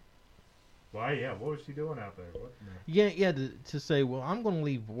 And Why? Yeah. What was she doing out there? What? yeah. To say, well, I'm going to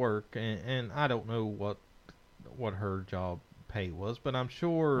leave work, and I don't know what what her job pay was, but I'm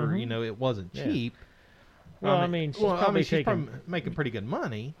sure Mhm. it wasn't Yeah. cheap. Well, I mean, she's probably taking. Making pretty good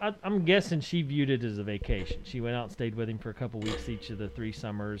money. I'm guessing she viewed it as a vacation. She went out and stayed with him for a couple weeks each of the 3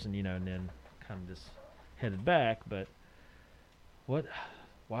 summers, and and then kind of just headed back. But what?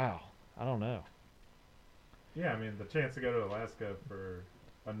 Wow, I don't know. Yeah, I mean, the chance to go to Alaska for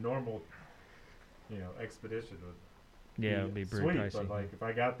a normal, expedition would Yeah, it would be pretty sweet. pricey. But like, if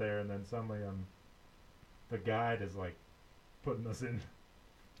I got there and then suddenly the guide is like putting us in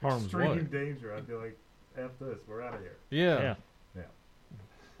Harm's extreme way. danger, I'd be like, "F this, we're out of here." Yeah. Yeah.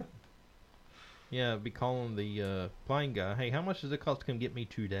 Yeah, be calling the plane guy. Hey, how much does it cost to come get me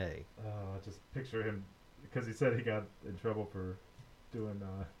today? I just picture him because he said he got in trouble for doing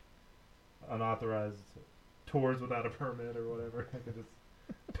unauthorized tours without a permit or whatever. I could just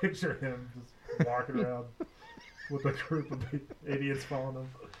picture him just walking around with a group of idiots following him.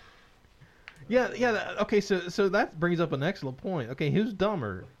 Yeah. Okay, so that brings up an excellent point. Okay, who's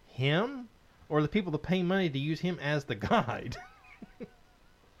dumber, him or the people that pay money to use him as the guide?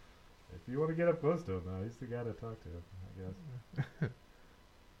 If you want to get up close to him, though, he's the guy to talk to, I guess.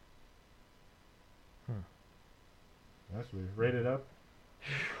 Should we rate it up?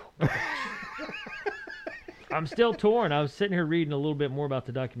 I'm still torn. I was sitting here reading a little bit more about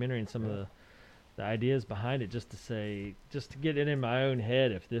the documentary and some of the ideas behind it, just to get it in my own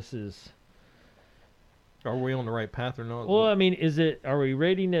head if this is. Are we on the right path or not? Well, I mean, are we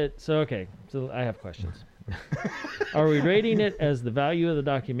rating it? So I have questions. Are we rating it as the value of the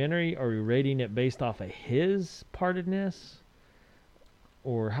documentary? Are we rating it based off of his partedness?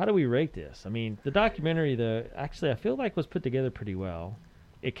 Or how do we rate this? I mean, the documentary, I feel like was put together pretty well.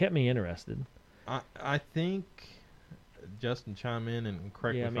 It kept me interested. I think Justin chime in and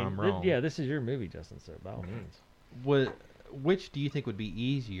correct me if I'm wrong. This is your movie, Justin, so by all means. Which do you think would be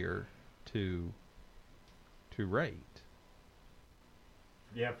easier to rate?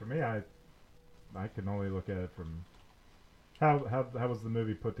 Yeah, for me, I can only look at it from how was the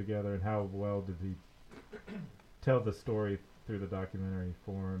movie put together and how well did he tell the story through the documentary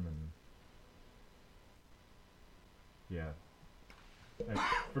form, and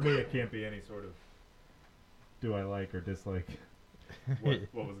for me it can't be any sort of do I like or dislike what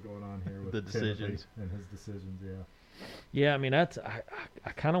was going on here with the Timothy decisions and his decisions. Yeah, I mean I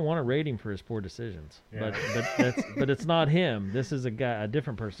kind of want to rate him for his poor decisions, Yeah. but it's not him. This is a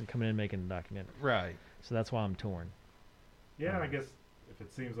different person coming in making the documentary. right. So that's why I'm torn. Yeah, I guess if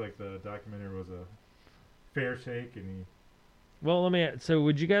it seems like the documentary was a fair shake and he Well, so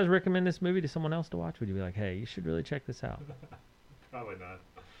would you guys recommend this movie to someone else to watch? Would you be like, hey, you should really check this out? probably not.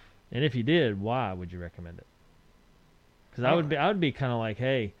 And if you did, why would you recommend it? Because I would be kind of like,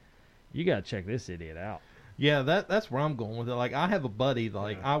 hey, you got to check this idiot out. Yeah, that's where I'm going with it. Like, I have a buddy,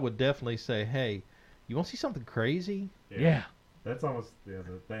 Yeah. I would definitely say, hey, you want to see something crazy? Yeah. That's almost the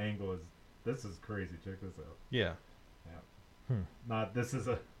angle is this is crazy. Check this out. Yeah. Not this is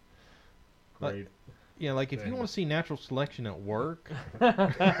a great. Yeah, like if you want to see natural selection at work.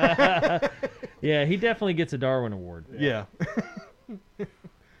 Yeah, he definitely gets a Darwin Award. Yeah.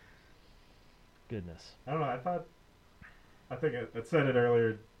 Goodness. I don't know. I think I said it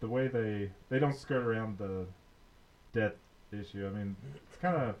earlier. The way they don't skirt around the death issue. I mean, it's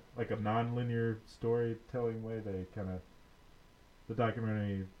kind of like a non-linear storytelling way. The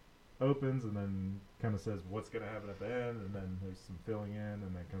documentary opens and then kind of says what's going to happen at the end, and then there's some filling in,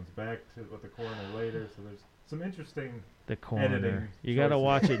 and then comes back to with the coroner later. So there's some interesting. The coroner. Editing You got to choices.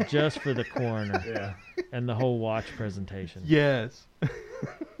 watch it just for the coroner Yeah. and the whole watch presentation. Yes.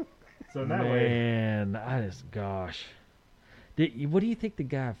 So in that way, Man, gosh. What do you think the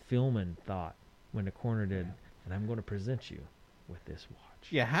guy filming thought when the coroner did? And I'm going to present you with this watch.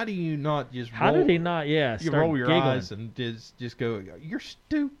 Yeah, how do you not just How did he not? Yeah, you start roll your giggling. eyes and just go, you're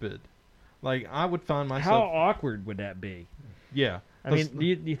stupid. Like, I would find How myself. awkward would that be? Yeah. I mean, do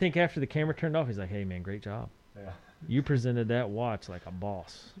you think after the camera turned off, he's like, "Hey, man, great job. yeah. You presented that watch like a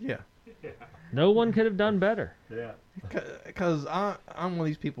boss. Yeah. No one could have done better." Yeah. Because I'm one of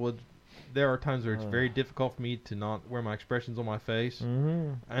these people. There are times where it's very difficult for me to not wear my expressions on my face,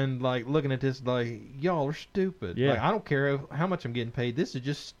 Mm-hmm. and like looking at this, like y'all are stupid. Yeah. Like, I don't care how much I'm getting paid. This is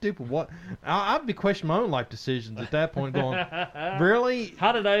just stupid. What? I'd be questioning my own life decisions at that point, going, really?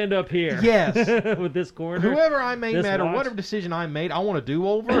 How did I end up here? Yes. With this coroner. Whoever I may This matter, watch? whatever decision I made, I want to do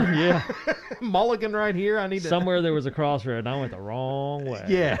over. Yeah. Mulligan right here. I need to. Somewhere there was a crossroad, and I went the wrong way.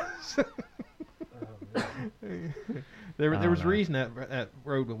 Yes. There Oh, was no. reason that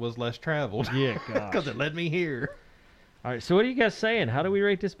road was less traveled. Yeah, Because gosh. it led me here. All right, so what are you guys saying? How do we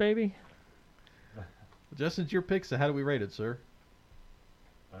rate this baby? Justin's your pick, so how do we rate it, sir?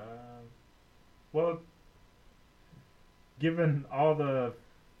 Well, given all the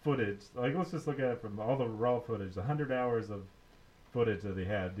footage, like let's just look at it from all the raw footage, 100 hours of footage that he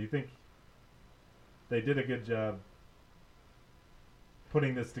had. Do you think they did a good job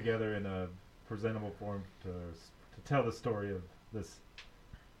putting this together in a presentable form to tell the story of this?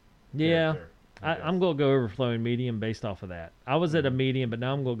 Yeah. character, I'm going to go overflowing medium based off of that. I was at a medium, but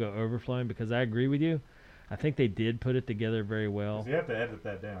now I'm going to go overflowing because I agree with you. I think they did put it together very well. 'Cause you have to edit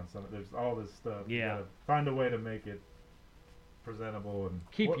that down. So there's all this stuff. You Yeah. gotta find a way to make it presentable and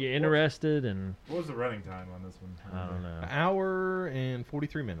Keep you interested. And What was the running time on this one? I don't know. An hour and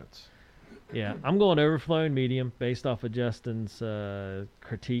 43 minutes. Yeah, I'm going overflowing medium based off of Justin's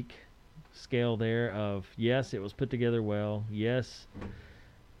critique scale there of, yes, it was put together well. Yes,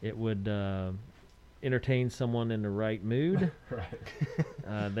 it would entertain someone in the right mood.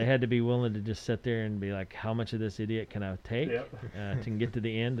 Right. They had to be willing to just sit there and be like, how much of this idiot can I take Yep. to get to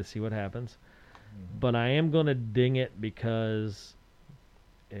the end to see what happens? Mhm. But I am going to ding it because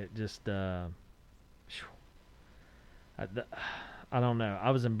it just, I don't know.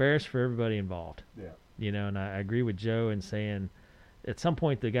 I was embarrassed for everybody involved. Yeah. You know, and I agree with Joe in saying at some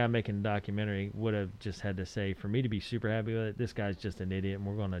point the guy making the documentary would have just had to say, for me to be super happy with it, this guy's just an idiot and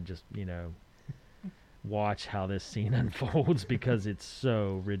we're going to just, watch how this scene unfolds because it's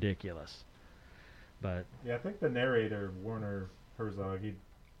so ridiculous. But Yeah, I think the narrator, Warner Herzog,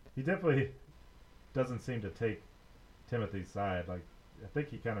 he definitely doesn't seem to take Timothy's side. Like, I think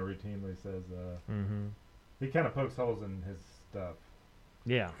he kind of routinely says, he kind of pokes holes in his stuff.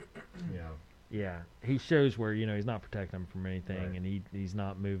 yeah, You know, yeah, he shows where he's not protecting them from anything, Right. and he's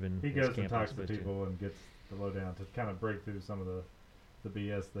not moving. he his goes and camp talks to like he's supposed people and gets the lowdown to kind of break through some of the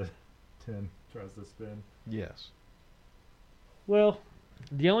BS that Tim tries to spin. Yes. Well,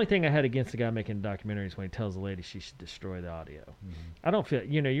 the only thing I had against the guy making the documentary is when he tells the lady she should destroy the audio. I don't feel,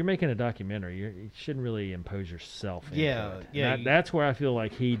 you're making a documentary. You shouldn't really impose yourself into Yeah, it. yeah, That's where I feel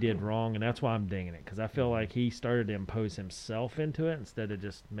like he did wrong, and that's why I'm dinging it, because I feel like he started to impose himself into it instead of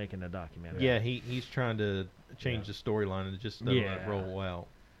just making a documentary. Yeah, he's trying to change the storyline and it just doesn't Yeah. roll out.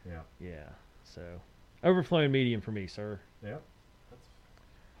 Yeah. Yeah, so overflowing medium for me, sir. Yeah.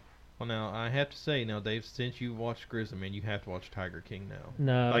 Well, now, I have to say, Dave, since you watched Grizzly Man, you have to watch Tiger King now.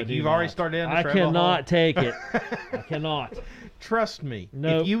 No, Like, I do you've already not. started down this I rabbit hole. cannot take it. I cannot. Trust me.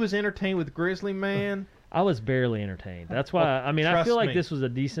 Nope. If you was entertained with Grizzly Man, I was barely entertained. That's why. Well, I mean, I trust feel like me. this was a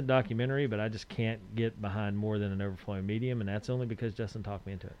decent documentary, but I just can't get behind more than an overflowing medium, and that's only because Justin talked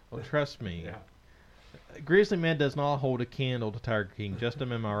me into it. well, trust me. Yeah. Grizzly Man does not hold a candle to Tiger King.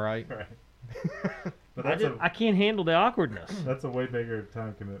 Justin, am I right? Right. But I can't handle the awkwardness. that's a way bigger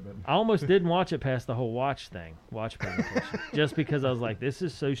time commitment. I almost didn't watch it past the whole watch presentation, just because I was like, this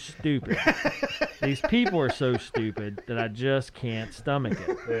is so stupid. These people are so stupid that I just can't stomach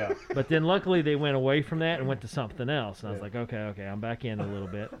it. Yeah. But then luckily they went away from that and went to something else, and I was Yeah. like, okay, I'm back in a little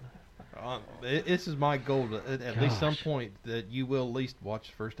bit. This is my goal to, at least some Gosh. point, that you will at least watch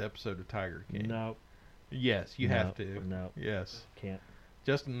the first episode of Tiger King. No, Yes, you have to. No, Yes. can't.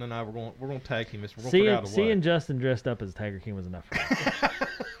 Justin and I we're going to tag team this. We're going to figure out a way. Seeing Justin dressed up as Tiger King was enough for me.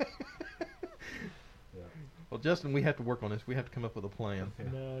 Yeah. Well, Justin, we have to work on this. We have to come up with a plan.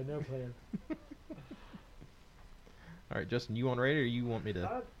 No plan. All right, Justin, you want to rate it or you want me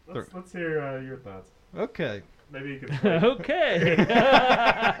to? Let's hear your thoughts. Okay. Maybe you can. Explain. Okay. He's like,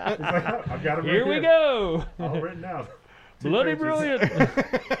 "Oh, I've got it right Here we go. All written out. 2 Bloody pages. brilliant.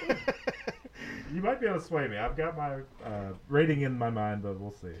 You might be able to sway me. I've got my rating in my mind, but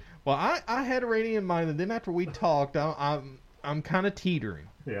we'll see. Well, I had a rating in mind, and then after we talked, I'm kind of teetering.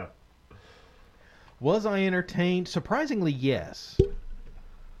 Yeah. Was I entertained? Surprisingly, yes.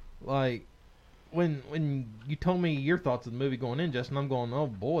 Like, when you told me your thoughts of the movie going in, Justin, I'm going, oh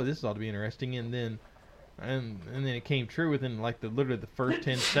boy, this ought to be interesting. And then it came true within like literally the first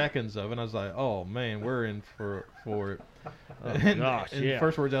 10 seconds of it. And I was like, oh man, we're in for it. Oh, and, gosh, and yeah. the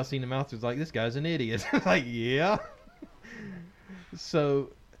first words I seen in the mouth was like, this guy's an idiot. I was like, yeah. So,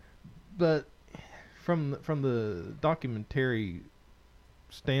 but from the documentary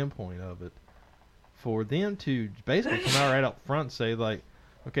standpoint of it, for them to basically come out right up front and say like,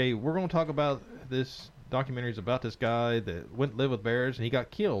 okay, we're going to talk about this documentary is about this guy that went to live with bears and he got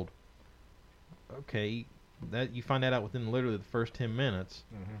killed. Okay, that you find that out within literally the first 10 minutes.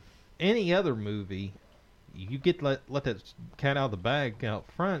 Mm-hmm. Any other movie, you get to let that cat out of the bag out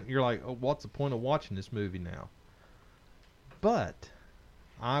front. You're like, oh, what's the point of watching this movie now? But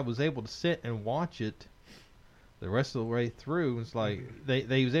I was able to sit and watch it the rest of the way through. It's like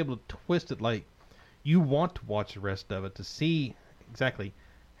they was able to twist it like you want to watch the rest of it to see exactly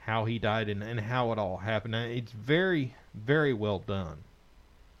how he died and how it all happened. And it's very, very well done.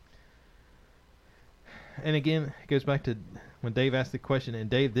 and again, it goes back to when Dave asked the question. And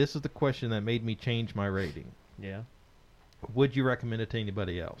Dave, this is the question that made me change my rating. Yeah. Would you recommend it to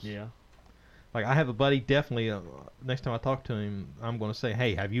anybody else? Yeah. Like, I have a buddy, definitely, next time I talk to him, I'm going to say,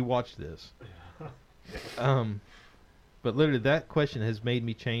 hey, have you watched this? But literally, that question has made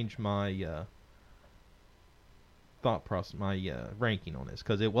me change my thought process, my ranking on this.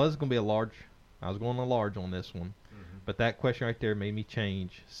 Because it was going to be I was going to large on this one. Mm-hmm. But that question right there made me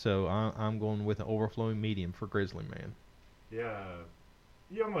change. So I'm going with an overflowing medium for Grizzly Man. Yeah,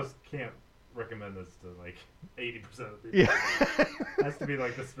 you almost can't recommend this to like 80% of people. Yeah. It has to be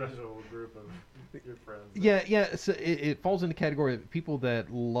like the special group of your friends. Yeah. So it falls in the category of people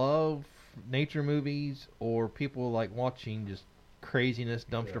that love nature movies or people like watching just craziness,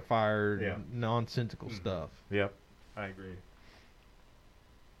 dumpster fire, nonsensical stuff. Yep, I agree.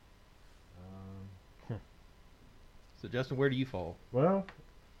 So Justin, where do you fall? Well,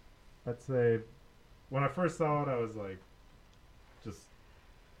 I'd say when I first saw it, I was like just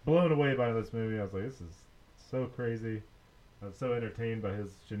blown away by this movie. I was like, this is so crazy. I was so entertained by his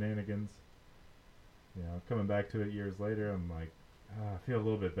shenanigans. You know, coming back to it years later, I'm like, I feel a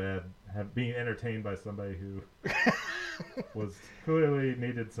little bit bad being entertained by somebody who was clearly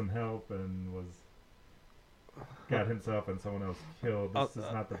needed some help and got himself and someone else killed. This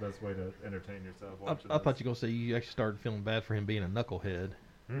is not the best way to entertain yourself watching I thought you were going to say you actually started feeling bad for him being a knucklehead.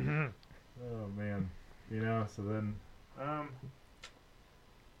 Mm-hmm. Oh, man. You know, so then...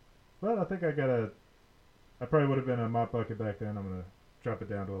 well, I think I probably would have been a mop bucket back then. I'm going to drop it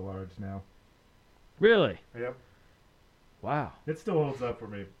down to a large now. Really? Yep. Wow. It still holds up for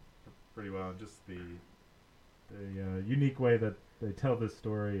me pretty well. Just the unique way that they tell this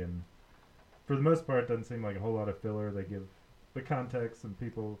story, and for the most part, it doesn't seem like a whole lot of filler. They give the context and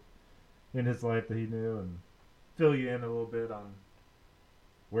people in his life that he knew, and fill you in a little bit on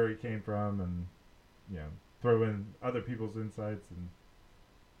where he came from, and throw in other people's insights, and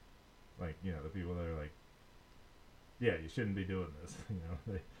like the people that are like, yeah, you shouldn't be doing this.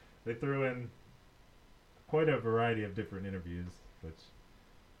 They threw in quite a variety of different interviews,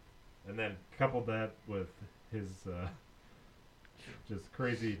 and then coupled that with his just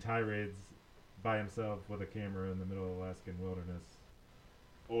crazy tirades by himself with a camera in the middle of the Alaskan wilderness,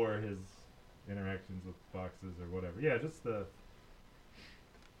 or his interactions with foxes or whatever. Yeah, just the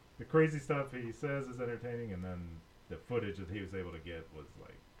crazy stuff he says is entertaining, and then the footage that he was able to get was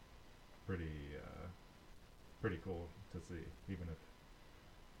like pretty cool to see, even if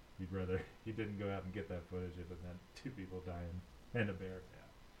you'd rather he didn't go out and get that footage if it meant 2 people dying and a bear.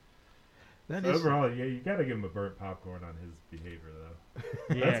 Yeah. So overall, yeah, you got to give him a burnt popcorn on his behavior,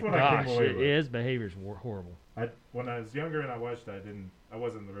 though. Yeah, that's what I came away with. His behavior's horrible. When I was younger and I watched it, I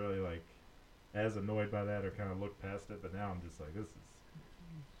wasn't really like as annoyed by that or kind of looked past it. But now I'm just like, this is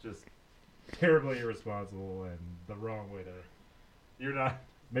just terribly irresponsible and the wrong way to. You're not.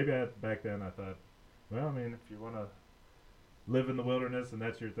 Maybe back then I thought, well, I mean, if you want to live in the wilderness and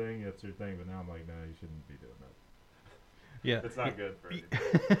that's your thing, that's your thing. But now I'm like, no, you shouldn't be doing that. Yeah, it's not good for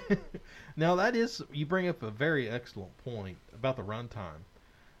anything. Now you bring up a very excellent point about the runtime.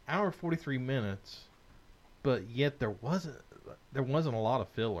 Hour 43 minutes, but yet there wasn't a lot of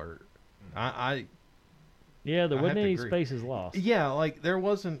filler. There wasn't any spaces lost. Yeah, like there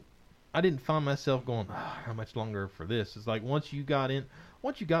wasn't. I didn't find myself going, how much longer for this? It's like once you got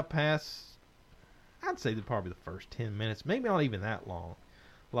past, I'd say probably the first 10 minutes, maybe not even that long.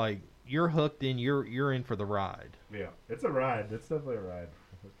 Like you're hooked in, you're in for the ride. Yeah, it's a ride. It's definitely a ride.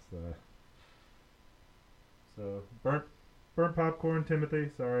 So burnt popcorn, Timothy.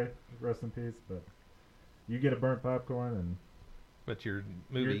 Sorry, rest in peace. But you get a burnt popcorn, and but your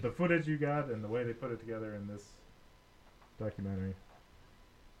movie, the footage you got, and the way they put it together in this documentary,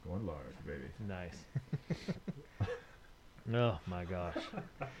 going large, baby. Nice. Oh my gosh.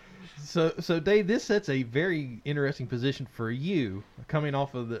 So Dave, this sets a very interesting position for you coming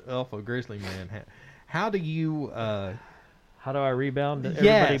off of Grizzly Man. How do you how do I rebound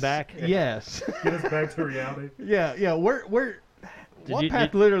everybody back? Yes. Get us back to reality. Yeah. What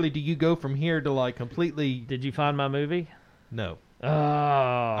path literally do you go from here to like completely? Did you find my movie? No. Oh.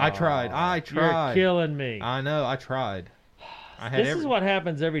 I tried. You're killing me. I know. I tried. This is what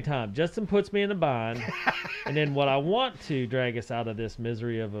happens every time. Justin puts me in a bind, and then what I want to drag us out of this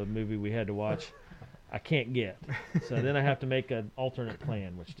misery of a movie we had to watch, I can't get. So then I have to make an alternate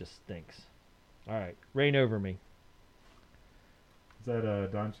plan, which just stinks. All right, reign over me. Is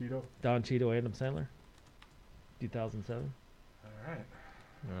that Don Cheadle? Don Cheadle, Adam Sandler, 2007. All right.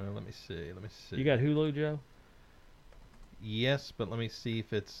 Let me see. You got Hulu, Joe? Yes, but let me see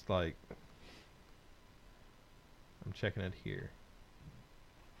if it's like. I'm checking it here.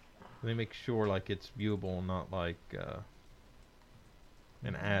 They make sure like it's viewable and not like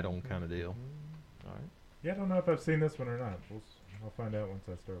an add-on kind of deal. All right. Yeah, I don't know if I've seen this one or not. I'll find out once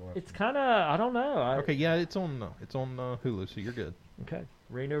I start watching. It's kind of, I don't know. Okay, yeah, it's on Hulu, so you're good. Okay.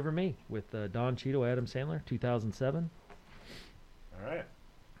 Reign Over Me with Don Cheadle, Adam Sandler, 2007. All right.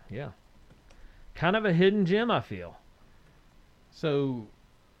 Yeah. Kind of a hidden gem, I feel. So,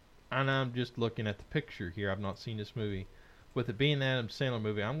 and I'm just looking at the picture here. I've not seen this movie. With it being an Adam Sandler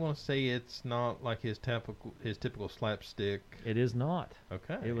movie, I'm going to say it's not like his typical slapstick. It is not.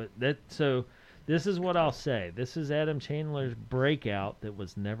 Okay. It was that. So, this is what I'll say. This is Adam Chandler's breakout that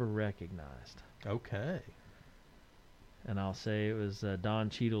was never recognized. Okay. And I'll say it was Don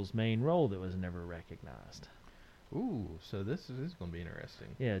Cheadle's main role that was never recognized. Ooh, so this is going to be interesting.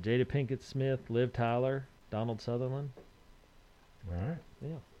 Yeah, Jada Pinkett Smith, Liv Tyler, Donald Sutherland. All right.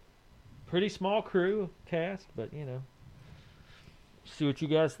 Yeah. Pretty small crew cast, but see what you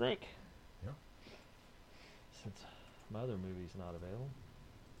guys think. Yeah. Since my other movie's not available.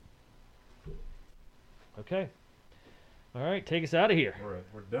 Okay. All right, take us out of here.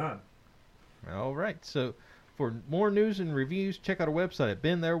 We're done. All right, so for more news and reviews, check out our website at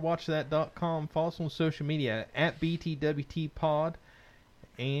beentherewatchthat.com. Follow us on social media at BTWTpod.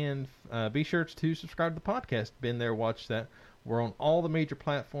 And be sure to subscribe to the podcast, Been There, Watch That. We're on all the major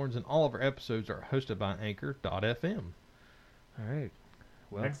platforms, and all of our episodes are hosted by Anchor.fm. All right.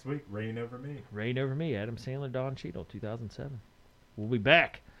 Well, Next week, Reign Over Me. Reign Over Me, Adam Sandler, Don Cheadle, 2007. We'll be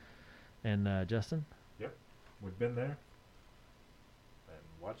back. And Justin? Yep. We've been there. And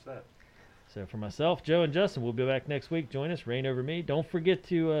watch that. So for myself, Joe, and Justin, we'll be back next week. Join us, Reign Over Me. Don't forget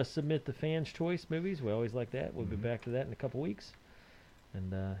to submit the fans' choice movies. We always like that. We'll be back to that in a couple weeks.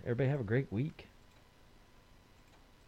 And everybody have a great week.